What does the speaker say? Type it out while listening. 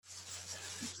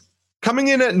Coming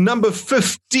in at number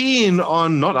 15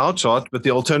 on not our chart, but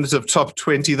the alternative top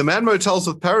 20, the Man Motels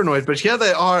with Paranoid. But here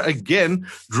they are again,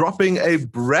 dropping a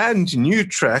brand new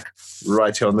track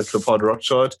right here on the Clipod Rock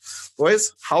chart.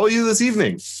 Boys, how are you this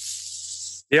evening?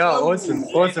 Yeah, awesome.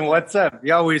 What's up?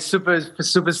 Yeah, we're super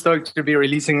stoked to be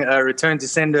releasing Return to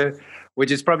Sender, which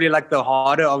is probably like the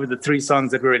harder of the three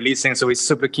songs that we're releasing. So we're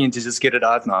super keen to just get it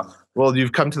out now. Well,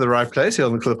 you've come to the right place here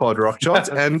on the Clipod Rock chart.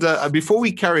 And before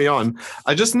we carry on,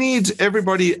 I just need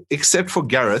everybody except for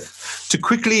Gareth to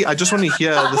quickly, I just want to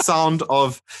hear the sound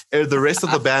of the rest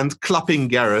of the band clapping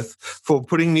Gareth for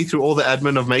putting me through all the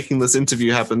admin of making this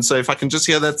interview happen. So if I can just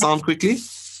hear that sound quickly.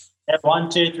 1,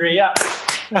 2, 3, yeah.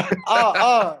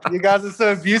 You guys are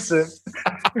so abusive.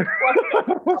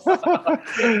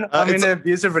 I'm in an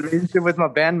abusive relationship with my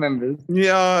band members.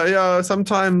 Yeah.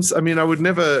 Sometimes, I mean, I would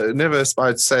never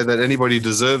aspire to say that anybody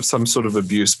deserves some sort of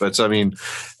abuse, but I mean,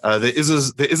 there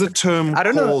is a term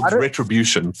called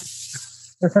retribution.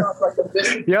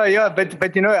 Yeah,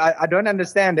 but you know, I don't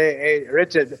understand. Hey,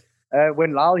 Richard,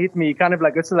 when Lyle hit me, he kind of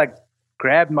like it's like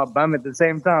grabbed my bum at the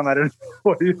same time. I don't know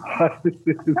what he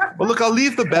did. Well, look, I'll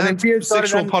leave the band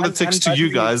sexual politics to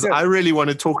you guys. I really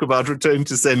want to talk about Return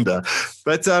to Sender.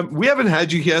 But we haven't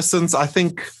had you here since, I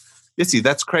think,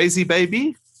 That's Crazy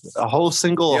Baby, a whole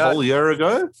single a whole year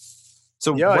ago.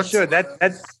 So sure.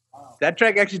 That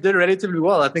track actually did relatively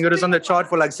well. I think it was on the chart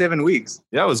for like 7 weeks.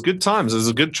 Yeah, it was good times. It was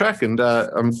a good track, and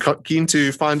I'm keen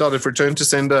to find out if Return to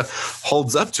Sender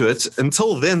holds up to it.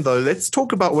 Until then, though, let's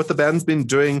talk about what the band's been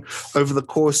doing over the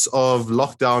course of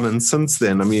lockdown and since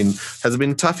then. I mean, has it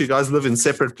been tough? You guys live in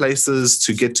separate places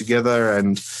to get together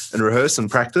and rehearse and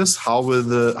practice. How were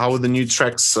the new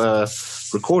tracks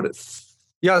recorded?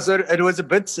 Yeah, so it was a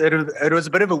bit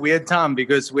of a weird time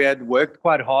because we had worked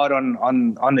quite hard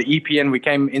on the EP, and we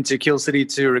came into Kill City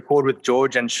to record with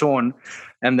George and Sean,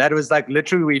 and that was like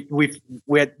literally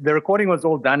we had, the recording was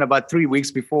all done about 3 weeks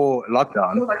before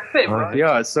lockdown. It was like February.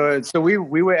 Yeah, so we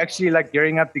were actually like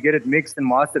gearing up to get it mixed and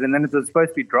mastered, and then it was supposed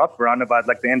to be dropped around about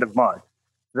like the end of March.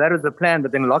 So that was the plan,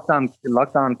 but then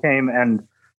lockdown came, and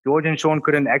George and Sean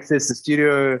couldn't access the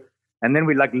studio. And then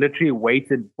we like literally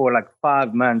waited for like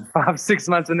 6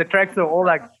 months, and the tracks are all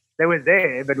like they were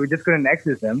there, but we just couldn't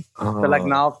access them. So like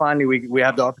now finally we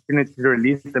have the opportunity to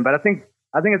release them. But I think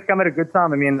it's come at a good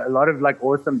time. I mean, a lot of like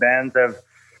awesome bands have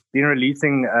been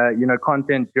releasing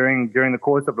content during the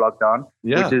course of lockdown,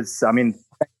 which is, I mean,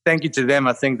 thank you to them.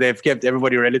 I think they've kept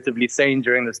everybody relatively sane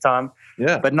during this time.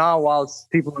 Yeah. But now, whilst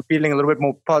people are feeling a little bit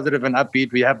more positive and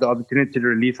upbeat, we have the opportunity to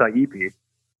release our EP.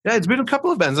 Yeah, it's been a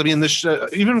couple of bands. I mean,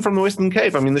 even from the Western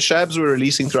Cape. I mean, the Shabs were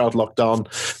releasing throughout lockdown.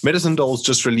 Medicine Dolls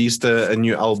just released a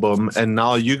new album, and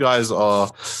now you guys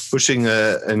are pushing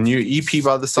a new EP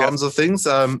by the sounds of things.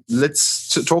 Let's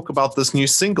talk about this new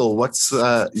single. What's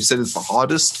you said it's the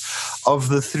hardest of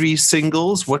the three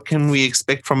singles. What can we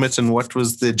expect from it, and what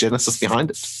was the genesis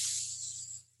behind it?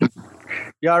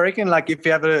 Yeah, I reckon like if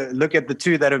you have a look at the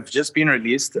two that have just been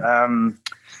released,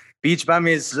 Beach Bum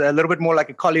is a little bit more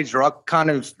like a college rock kind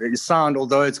of sound,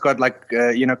 although it's got like,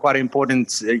 quite an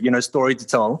important, story to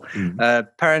tell.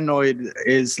 Paranoid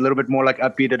is a little bit more like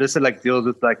upbeat. It also like deals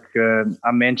with like,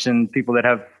 I mentioned people that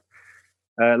have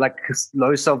like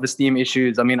low self-esteem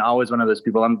issues. I mean, I was one of those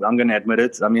people. I'm going to admit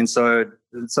it. I mean,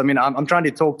 I'm trying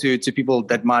to talk to people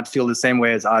that might feel the same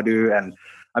way as I do. And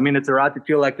I mean, it's right to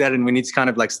feel like that, and we need to kind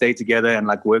of like stay together and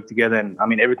like work together. And I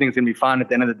mean, everything's gonna be fine at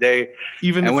the end of the day.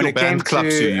 Even if your band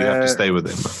claps you have to stay with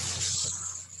them.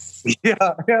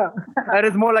 Yeah. That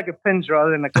is more like a pinch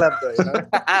rather than a clap, though. You know?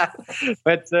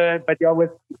 But yeah,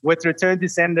 with Return to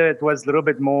Sender, it was a little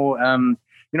bit more.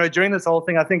 During this whole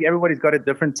thing, I think everybody's got a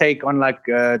different take on like.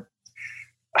 I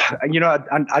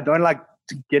don't like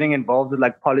getting involved with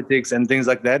like politics and things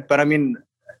like that, but I mean.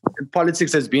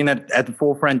 Politics has been at the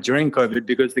forefront during COVID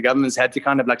because the government's had to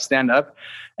kind of like stand up.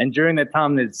 And during that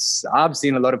time, I've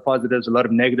seen a lot of positives, a lot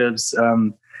of negatives.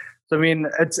 So, I mean,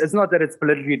 it's not that it's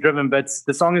politically driven, but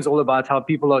the song is all about how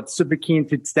people are super keen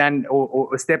to stand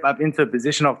or step up into a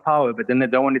position of power, but then they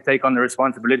don't want to take on the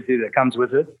responsibility that comes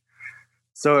with it.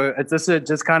 So it's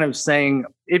just kind of saying,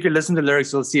 if you listen to the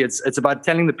lyrics, you'll see it's about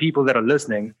telling the people that are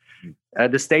listening,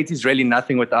 the state is really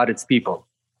nothing without its people.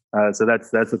 So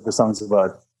that's what the song's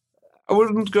about. I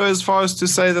wouldn't go as far as to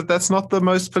say that that's not the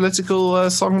most political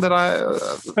song that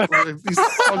these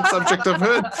song subject I've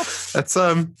heard.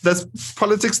 That's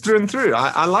politics through and through.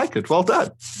 I like it. Well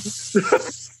done.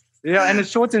 Yeah, and it's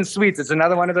short and sweet. It's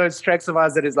another one of those tracks of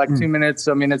ours that is like 2 minutes.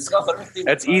 I mean, it's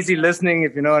easy listening,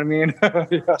 if you know what I mean.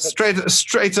 Yeah.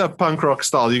 Straight up punk rock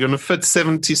style. You're going to fit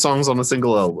 70 songs on a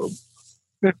single album.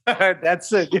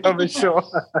 That's it, yeah, for sure.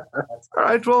 All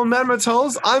right, well, Man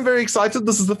Motels, I'm very excited.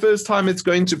 This is the first time it's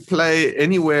going to play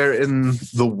anywhere in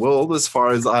the world, as far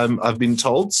as I've been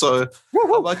told. So,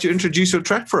 how about you introduce your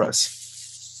track for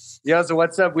us? Yeah, so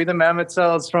what's up? We're the Man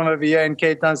Motels from over here in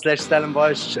Cape Town /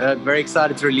 Stellenbosch. Very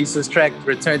excited to release this track,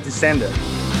 Return to Sender.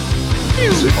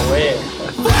 Oh, yeah.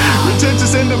 Return to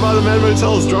Sender by the Man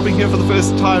Motels, dropping here for the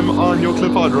first time on your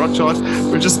Clip Hard Rock Chart.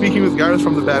 We're just speaking with Gareth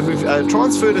from the band. We've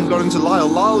transferred and got into Lyle.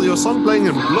 Lyle, your song playing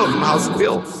in Bloem. How's it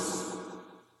feel?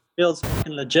 Feels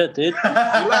fucking legit, dude.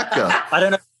 Lekker. I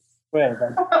don't know where,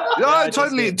 but No,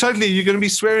 totally. You're going to be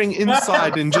swearing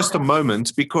inside in just a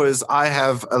moment because I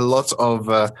have a lot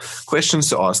of questions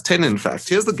to ask. 10, in fact.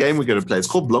 Here's the game we're going to play. It's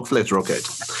called Blokfluit Rocket.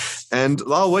 And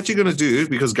Lyle, what you're going to do,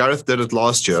 because Gareth did it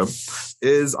last year,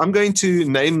 is I'm going to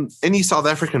name any South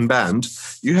African band.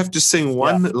 You have to sing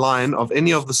one line of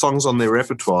any of the songs on their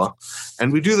repertoire.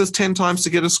 And we do this 10 times to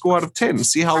get a score out of 10.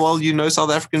 See how well you know South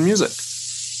African music.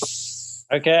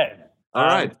 okay. All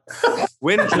right.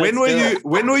 When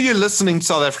were you listening to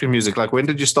South African music? Like, when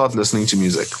did you start listening to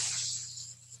music?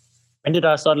 When did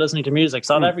I start listening to music?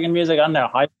 South African music, I don't know.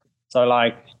 So,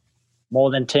 like, more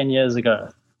than 10 years ago.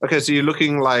 Okay, so you're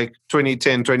looking like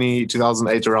 2010,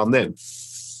 2008, around then.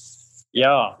 Yeah.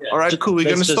 All right, cool. We're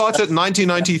going to start at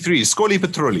 1993. Scully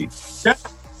Petroli.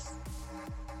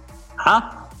 Huh?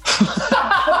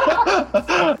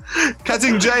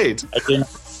 Cutting Jade. I do not.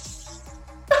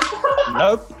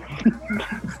 Nope.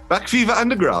 Back Fever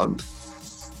Underground.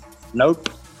 Nope.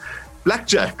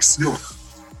 Blackjacks.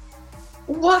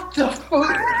 What the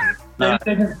fuck? No.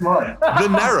 The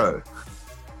Narrow.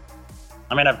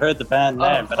 I mean, I've heard the band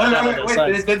name, but I don't know the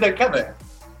songs. Did they cover?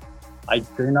 I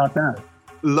do not know.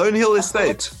 Lone Hill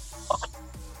Estate.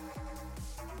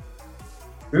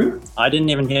 Who? I didn't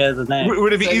even hear the name.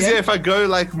 Would it be Say easier again? if I go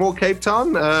like more Cape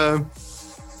Town?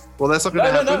 Well, that's not going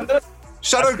to happen. No.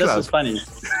 Shadow This Club. is funny.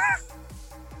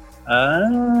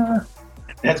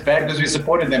 That's bad because we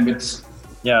supported them, but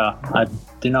Yeah, I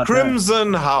do not know.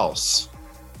 Crimson House.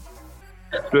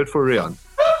 Do it for Rian.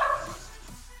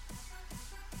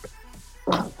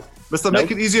 Mr.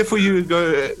 Make it easier for you to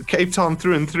go Cape Town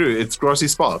through and through. It's Grassy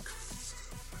Spark.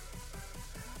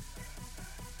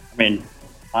 I mean,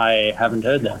 I haven't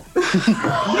heard that.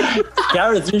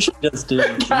 Gareth, you should just do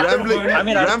it. Rambling, I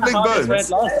mean, I Rambling found this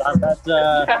Bones. right last time, but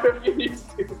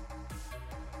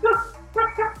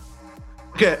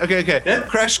Okay.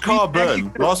 Crash Car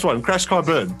Burn. Last one. Crash Car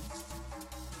Burn.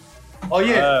 oh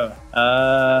yeah.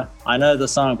 I know the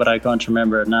song, but I can't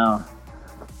remember it now.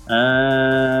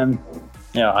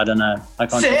 Yeah, I don't know. I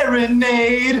can't.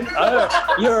 Serenade.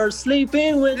 Oh, you're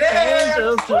sleeping with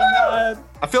angels tonight.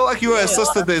 I feel like you were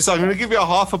assisted there, so I'm going to give you a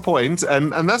half a point,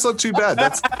 and that's not too bad.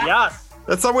 That's Yes.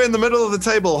 somewhere in the middle of the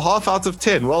table. Half out of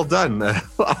 10. Well done.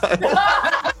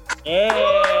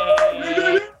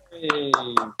 Yay.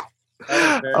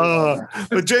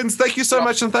 But gents, thank you so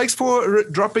much, and thanks for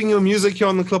dropping your music here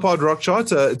on the Clip Hard Rock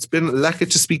Chart. It's been lekker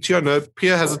to speak to you. I know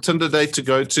Pierre has a Tinder date to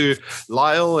go to.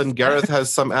 Lyle and Gareth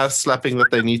has some ass slapping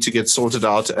that they need to get sorted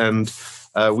out, and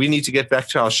we need to get back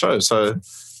to our show. So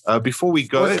before we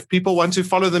go, if people want to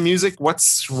follow the music,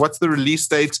 what's the release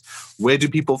date? Where do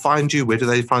people find you? Where do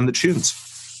they find the tunes?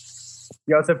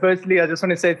 Yeah, so firstly, I just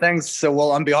want to say thanks. So,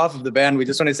 well, on behalf of the band, we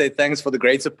just want to say thanks for the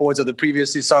great support of the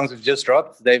previous 2 songs we've just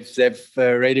dropped. They've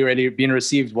really been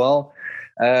received well.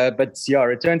 But yeah,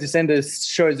 Return to Sender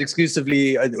shows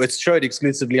exclusively. It's showed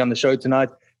exclusively on the show tonight.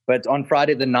 But on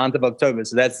Friday, the 9th of October,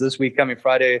 so that's this week coming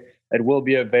Friday, it will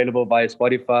be available via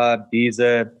Spotify,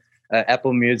 Deezer,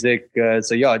 Apple Music.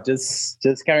 So yeah, just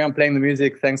carry on playing the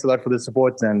music. Thanks a lot for the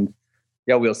support, and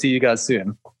yeah, we'll see you guys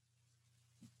soon.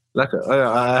 Lekker.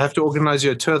 I have to organize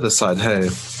you a tour this side. Hey.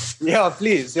 Yeah,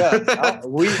 please. Yeah,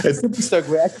 we're super stoked.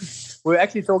 We're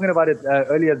actually talking about it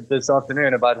earlier this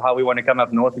afternoon about how we want to come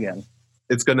up north again.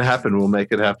 It's going to happen. We'll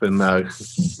make it happen.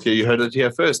 You heard it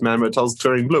here first. Man Motels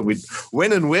touring Bloem.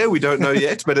 When and where, we don't know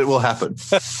yet, but it will happen.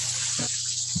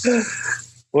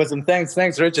 Awesome. Thanks,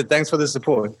 Richard. Thanks for the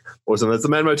support. Awesome. That's the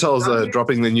Man Motels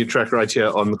dropping the new track right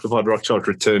here on the Clip Hard Rock Chart,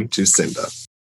 Return to Sender.